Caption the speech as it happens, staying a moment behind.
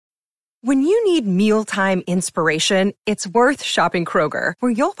When you need mealtime inspiration, it's worth shopping Kroger,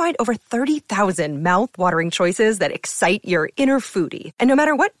 where you'll find over 30,000 mouth-watering choices that excite your inner foodie. And no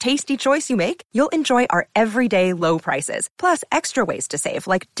matter what tasty choice you make, you'll enjoy our everyday low prices, plus extra ways to save,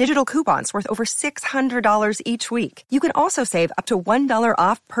 like digital coupons worth over $600 each week. You can also save up to $1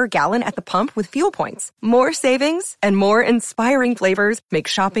 off per gallon at the pump with fuel points. More savings and more inspiring flavors make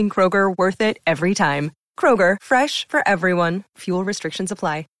shopping Kroger worth it every time. Kroger, fresh for everyone. Fuel restrictions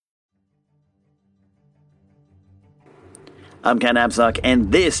apply. I'm Ken Absock,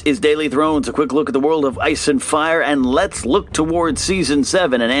 and this is Daily Thrones, a quick look at the world of ice and fire, and let's look towards Season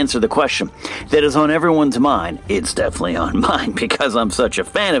 7 and answer the question that is on everyone's mind. It's definitely on mine because I'm such a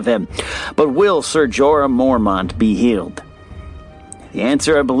fan of him. But will Ser Jorah Mormont be healed? The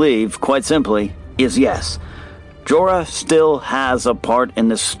answer, I believe, quite simply, is yes. Jorah still has a part in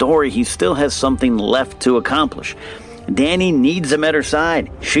the story. He still has something left to accomplish. Dany needs him at her side.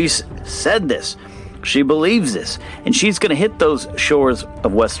 She's said this. She believes this, and she's going to hit those shores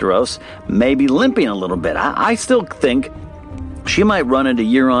of Westeros, maybe limping a little bit. I still think she might run into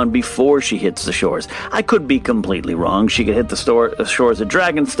Euron before she hits the shores. I could be completely wrong. She could hit the shores of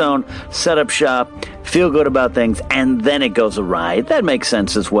Dragonstone, set up shop, feel good about things, and then it goes awry. That makes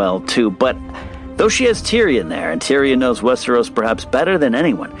sense as well, too. But though she has Tyrion there, and Tyrion knows Westeros perhaps better than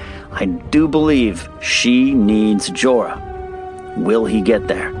anyone, I do believe she needs Jorah. Will he get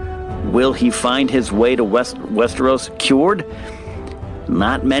there? Will he find his way to Westeros cured?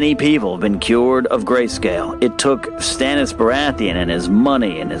 Not many people have been cured of grayscale. It took Stannis Baratheon and his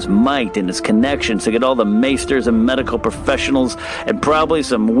money and his might and his connections to get all the maesters and medical professionals and probably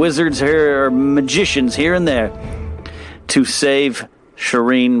some wizards here or magicians here and there to save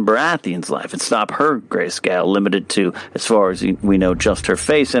Shireen Baratheon's life and stop her grayscale, limited to, as far as we know, just her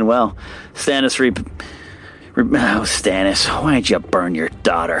face. And, well, Stannis Stannis, why'd you burn your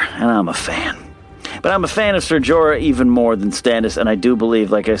daughter? And I'm a fan. But I'm a fan of Ser Jorah even more than Stannis, and I do believe,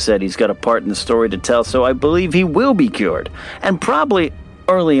 like I said, he's got a part in the story to tell, so I believe he will be cured, and probably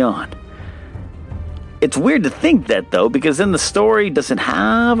early on. It's weird to think that, though, because then the story doesn't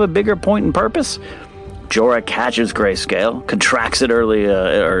have a bigger point and purpose. Jorah catches grayscale, contracts it early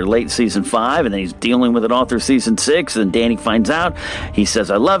or late season 5, and then he's dealing with it all through season 6. And Dany finds out. He says,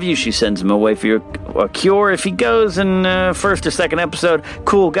 "I love you." She sends him away for a cure. If he goes in first or second episode,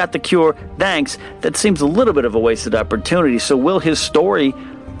 cool, got the cure, thanks. That seems a little bit of a wasted opportunity. So will his story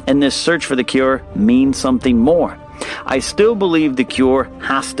and this search for the cure mean something more? I still believe the cure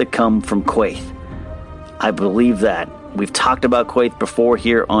has to come from Quaithe. I believe that. We've talked about Quaithe before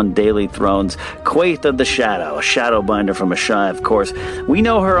here on Daily Thrones. Quaithe of the Shadow, a Shadowbinder from Asshai, of course. We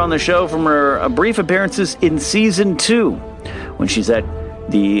know her on the show from her brief appearances in Season 2, when she's at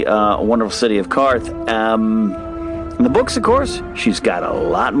the wonderful city of Qarth. In the books, of course, she's got a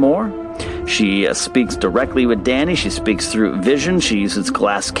lot more. She speaks directly with Dany. She speaks through vision. She uses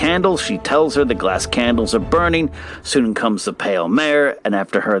glass candles. She tells her the glass candles are burning. Soon comes the Pale Mare, and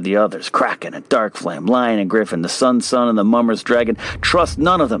after her the others, Kraken and Darkflame, Lion and Griffin, the Sun Son and the Mummer's Dragon. Trust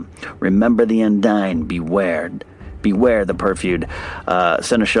none of them. Remember the Undying. Beware the perfumed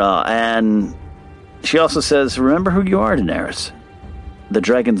Seneschal. And she also says, remember who you are, Daenerys. The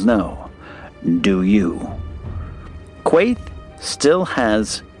dragons know. Do you? Quaithe still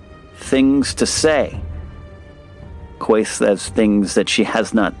has things to say. Quaithe has things that she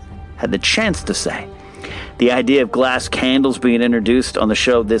has not had the chance to say. The idea of glass candles being introduced on the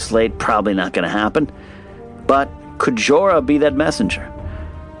show this late, probably not going to happen. But could Jorah be that messenger?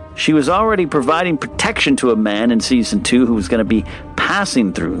 She was already providing protection to a man in Season 2 who was going to be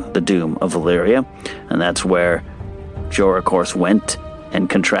passing through the doom of Valyria. And that's where Jorah, of course, went and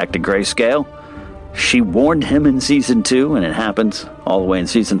contracted grayscale. She warned him in Season 2, and it happens all the way in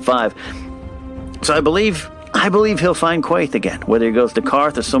Season 5. So I believe he'll find Quaithe again, whether he goes to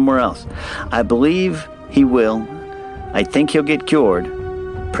Qarth or somewhere else. I believe he will. I think he'll get cured.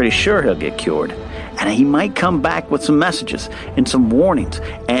 Pretty sure he'll get cured. And he might come back with some messages and some warnings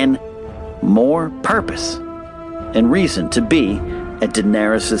and more purpose and reason to be at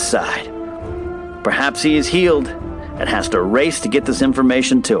Daenerys' side. Perhaps he is healed and has to race to get this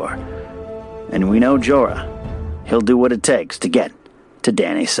information to her. And we know Jorah. He'll do what it takes to get to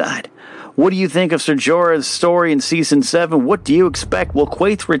Dany's side. What do you think of Ser Jorah's story in Season 7? What do you expect? Will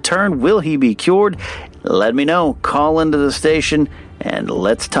Quaithe return? Will he be cured? Let me know. Call into the station and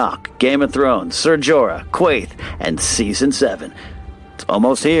let's talk Game of Thrones, Ser Jorah, Quaithe, and Season 7. It's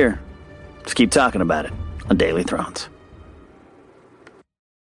almost here. Let's keep talking about it on Daily Thrones.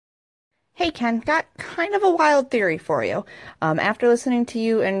 Hey Ken, got kind of a wild theory for you. After listening to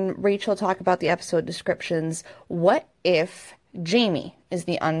you and Rachel talk about the episode descriptions, what if Jaime is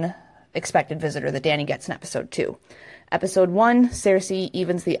the expected visitor that Dany gets in episode 2. Episode 1, Cersei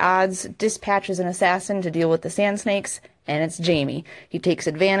evens the odds, dispatches an assassin to deal with the Sand Snakes, and it's Jaime. He takes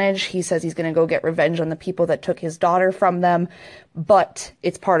advantage. He says he's going to go get revenge on the people that took his daughter from them, but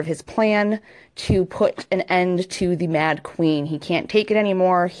it's part of his plan to put an end to the Mad Queen. He can't take it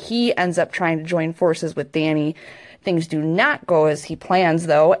anymore. He ends up trying to join forces with Dany. Things do not go as he plans,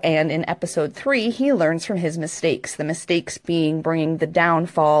 though, and in episode 3, he learns from his mistakes. The mistakes being bringing the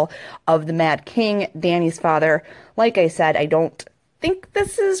downfall of the Mad King, Dany's father. Like I said, I don't think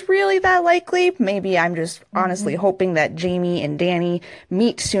this is really that likely. Maybe I'm just honestly hoping that Jaime and Dany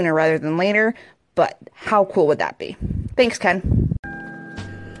meet sooner rather than later, but how cool would that be? Thanks, Ken.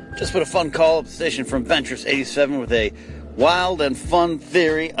 Just put a fun call-up station from Ventress87 with a wild and fun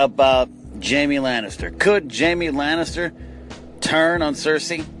theory about Jaime Lannister. Could Jaime Lannister turn on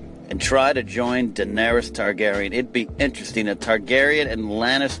Cersei and try to join Daenerys Targaryen? It'd be interesting. A Targaryen and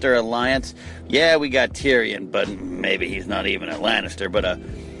Lannister alliance. Yeah, we got Tyrion, but maybe he's not even a Lannister, but a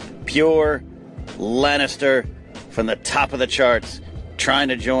pure Lannister from the top of the charts trying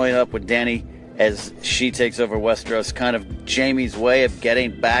to join up with Dany as she takes over Westeros. Kind of Jaime's way of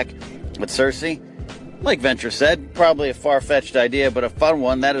getting back with Cersei. Like Venture said, probably a far-fetched idea, but a fun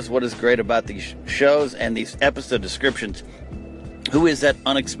one. That is what is great about these shows and these episode descriptions. Who is that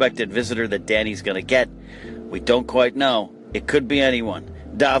unexpected visitor that Dany's going to get? We don't quite know. It could be anyone.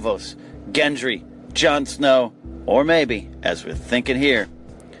 Davos, Gendry, Jon Snow, or maybe, as we're thinking here,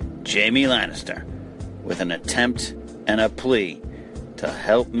 Jaime Lannister, with an attempt and a plea to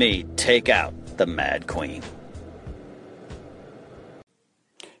help me take out the Mad Queen.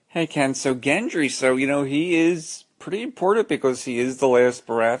 Hey, Ken, so Gendry, he is pretty important because he is the last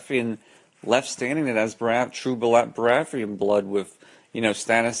Baratheon left standing that has true Baratheon blood with,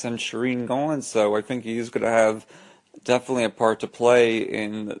 Stannis and Shireen gone. So I think he is going to have definitely a part to play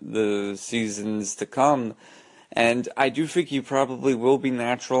in the seasons to come. And I do think he probably will be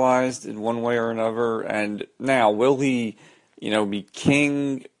naturalized in one way or another. And now, will he, be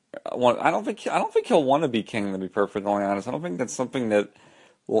king? I don't think he'll want to be king, to be perfectly honest. I don't think that's something that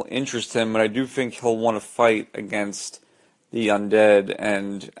will interest him, but I do think he'll want to fight against the undead,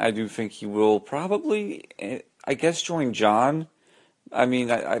 and I do think he will probably, I guess, join Jon. I mean,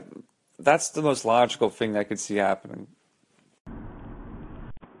 I that's the most logical thing I could see happening.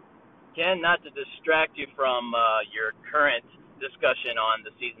 Ken, not to distract you from your current discussion on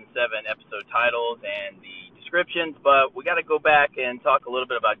the Season 7 episode titles and the descriptions, but we got to go back and talk a little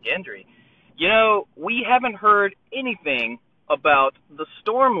bit about Gendry. We haven't heard anything about the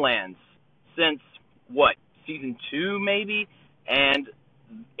Stormlands since, Season 2 maybe? And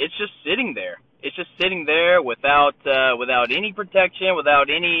it's just sitting there. It's just sitting there without any protection,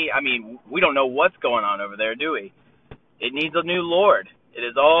 we don't know what's going on over there, do we? It needs a new lord. It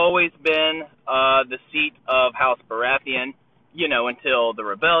has always been the seat of House Baratheon, until the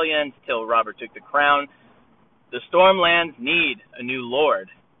rebellions, till Robert took the crown. The Stormlands need a new lord.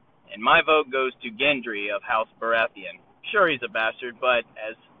 And my vote goes to Gendry of House Baratheon. Sure, he's a bastard, but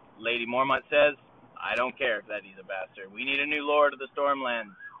as Lady Mormont says, I don't care that he's a bastard. We need a new lord of the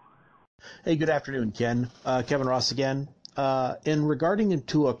Stormlands. Hey, good afternoon, Ken. Kevin Ross again. In regarding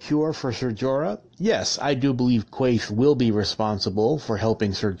to a cure for Ser Jorah, yes, I do believe Quaithe will be responsible for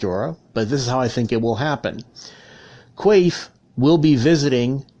helping Ser Jorah, but this is how I think it will happen. Quaithe will be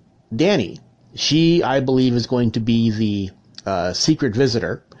visiting Dany. She, I believe, is going to be the secret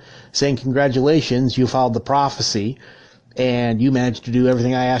visitor, saying, congratulations, you followed the prophecy, and you managed to do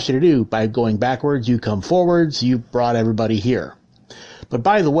everything I asked you to do. By going backwards, you come forwards, you brought everybody here. But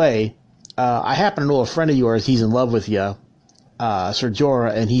by the way, I happen to know a friend of yours, he's in love with you, Ser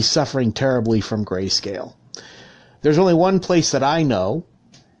Jorah, and he's suffering terribly from grayscale. There's only one place that I know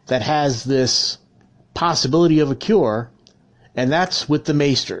that has this possibility of a cure, and that's with the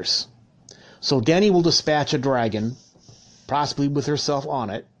Maesters. So Dany will dispatch a dragon, possibly with herself on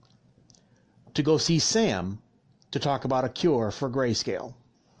it, to go see Sam to talk about a cure for grayscale.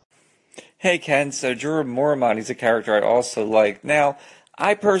 Hey, Ken, so Jorah Mormont, he's a character I also like. Now,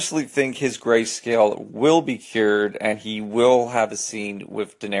 I personally think his grayscale will be cured, and he will have a scene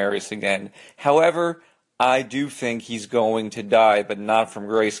with Daenerys again. However, I do think he's going to die, but not from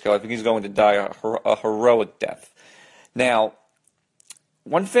grayscale. I think he's going to die a heroic death. Now,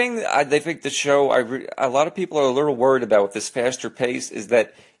 one thing I think the show, a lot of people are a little worried about with this faster pace is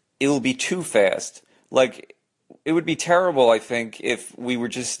that it'll be too fast. Like, it would be terrible, I think, if we were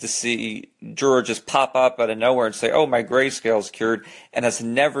just to see Jorah just pop up out of nowhere and say, oh, my grayscale's cured, and us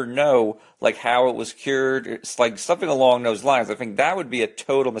never know, how it was cured. It's like something along those lines. I think that would be a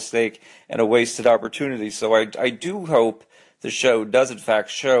total mistake and a wasted opportunity. So I do hope the show does, in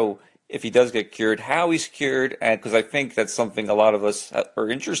fact, show if he does get cured, how he's cured, and because I think that's something a lot of us are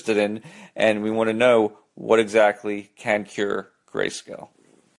interested in, and we want to know what exactly can cure Grayskull.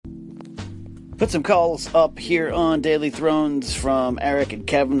 Put some calls up here on Daily Thrones from Eric and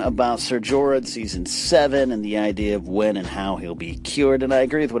Kevin about Ser Jorah Season 7 and the idea of when and how he'll be cured. And I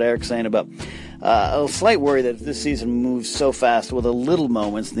agree with what Eric's saying about a slight worry that if this season moves so fast with the little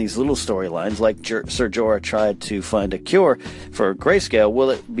moments and these little storylines, like Ser Jorah tried to find a cure for Grayskull, will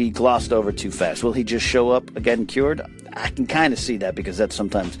it be glossed over too fast? Will he just show up again cured? I can kind of see that because that's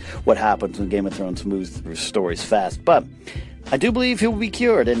sometimes what happens when Game of Thrones moves through stories fast. But I do believe he will be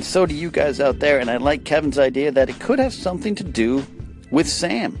cured, and so do you guys out there, and I like Kevin's idea that it could have something to do with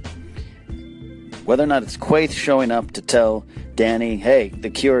Sam. Whether or not it's Quaithe showing up to tell Dany, hey, the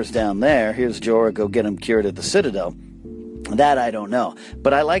cure's down there, here's Jorah, go get him cured at the Citadel, that I don't know.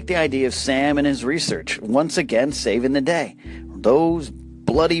 But I like the idea of Sam and his research, once again saving the day. Those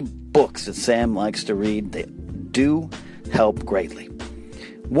bloody books that Sam likes to read, they do help greatly.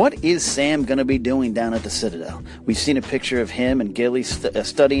 What is Sam going to be doing down at the Citadel? We've seen a picture of him and Gilly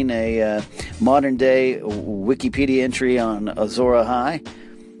studying a modern-day Wikipedia entry on Azor Ahai.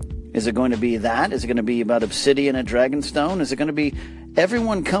 Is it going to be that? Is it going to be about Obsidian and Dragonstone? Is it going to be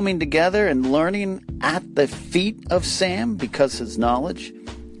everyone coming together and learning at the feet of Sam because his knowledge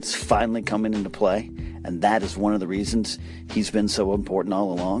is finally coming into play? And that is one of the reasons he's been so important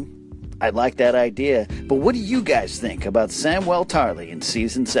all along. I like that idea, but what do you guys think about Samwell Tarly in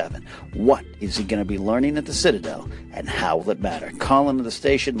Season 7? What is he going to be learning at the Citadel, and how will it matter? Call into the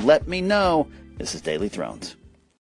station, let me know. This is Daily Thrones.